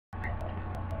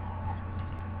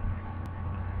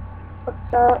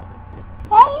What's up?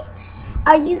 Hey,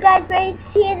 are you guys ready to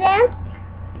see a dance?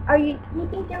 You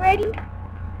think you're ready?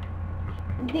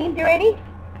 You think you're ready?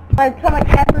 I'll tell my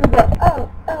cat to go.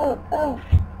 Oh.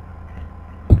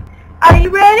 Are you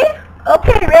ready?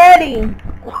 Okay, ready.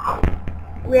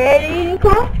 Ready,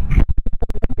 Nicole?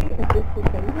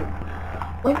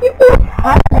 When people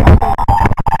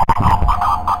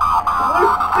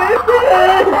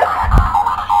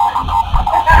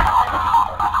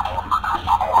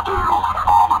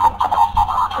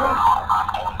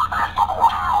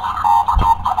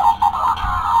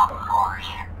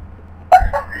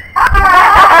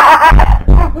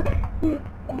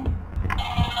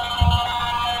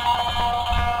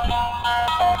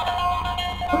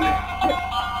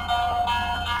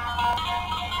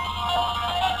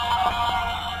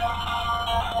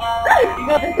you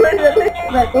go this way,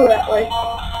 Let's go that way.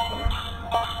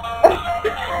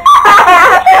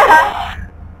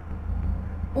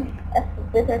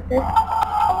 That's this.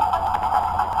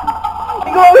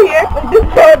 You go over here and just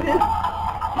go this.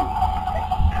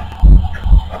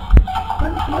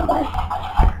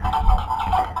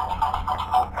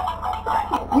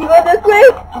 You go this way,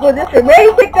 you go this way. Ready,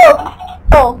 pick go.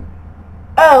 Oh.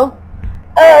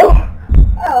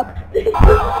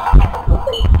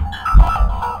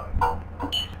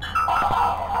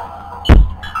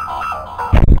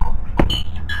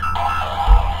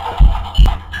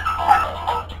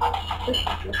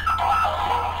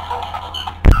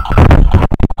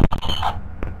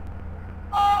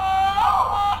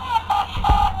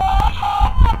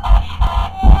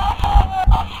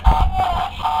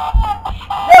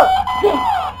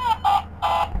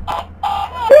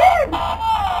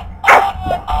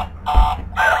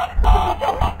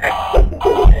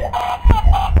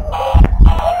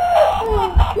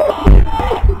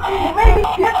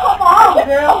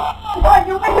 Girl, what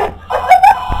you making?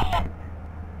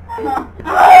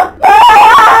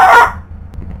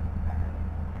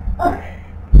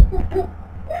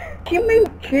 Give me a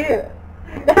chair.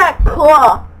 That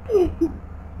claw. It's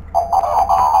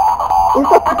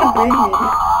so fucking breathing.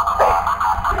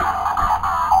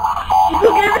 You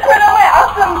can get rid of my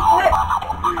awesome flip.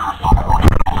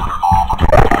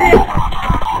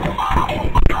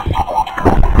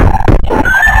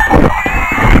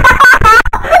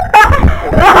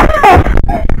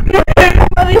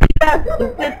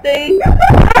 Stupid thing.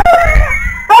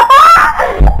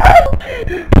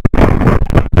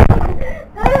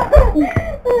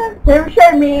 Never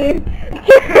showed me.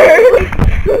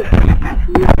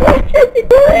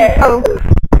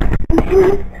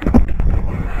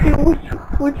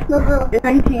 Which number was it?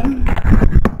 19.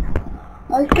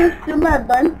 I should still my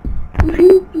bun.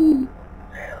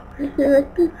 Is it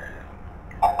like this?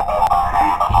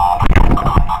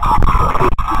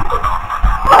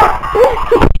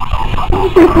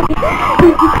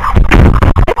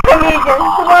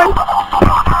 Come on.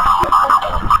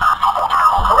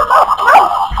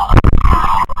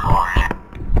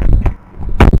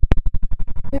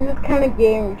 This is kind of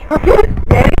game.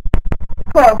 Ready?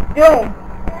 Go. Go.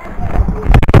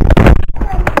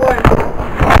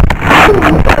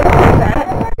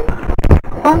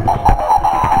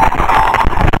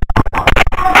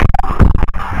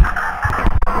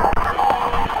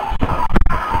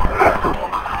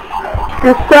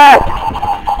 What's that?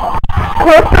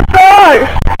 Close the door!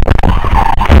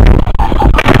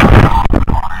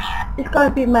 It's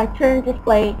gonna be my turn to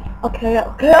play. Okay.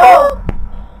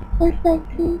 Where's my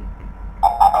key?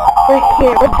 Right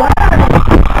here. We're done.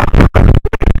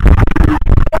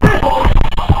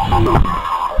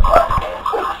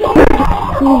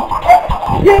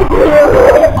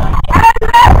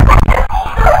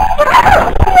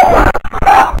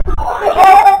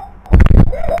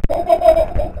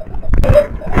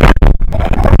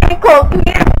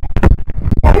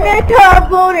 Tell our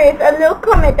voters a little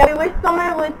comment that we wish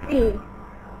someone would see.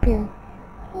 Here.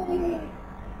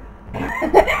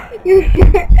 You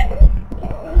sure?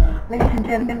 Ladies and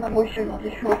gentlemen, I'm sure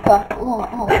this real fast. Oh.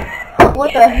 What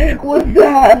the heck was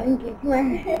that?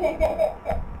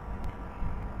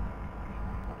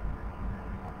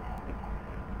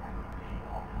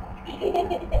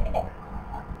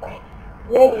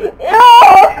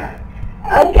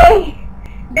 Okay.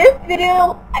 This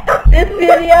video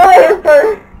is for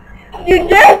New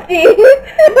Jersey.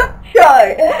 Sure.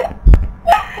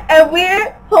 And we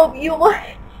hope you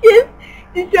watch this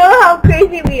to show how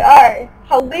crazy we are.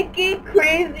 How wicked,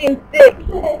 crazy, and sick.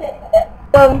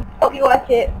 Hope you watch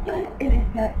it. It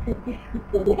is not sick.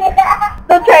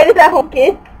 Don't try this at home,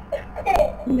 kids.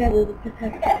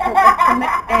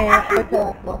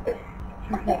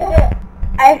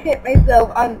 I hit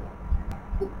myself on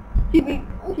TV.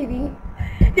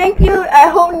 Thank you. I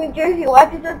hope New Jersey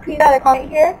watches us. Please add a comment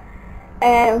here.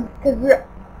 And because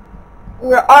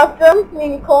we're awesome, me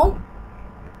and Nicole.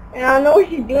 And I don't know what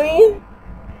she's doing.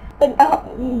 But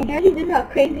New Jersey just how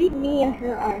crazy me and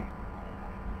her are.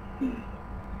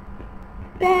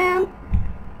 Bam!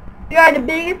 We are the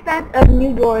biggest fans of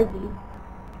New Jersey.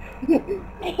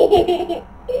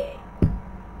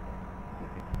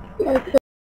 Okay.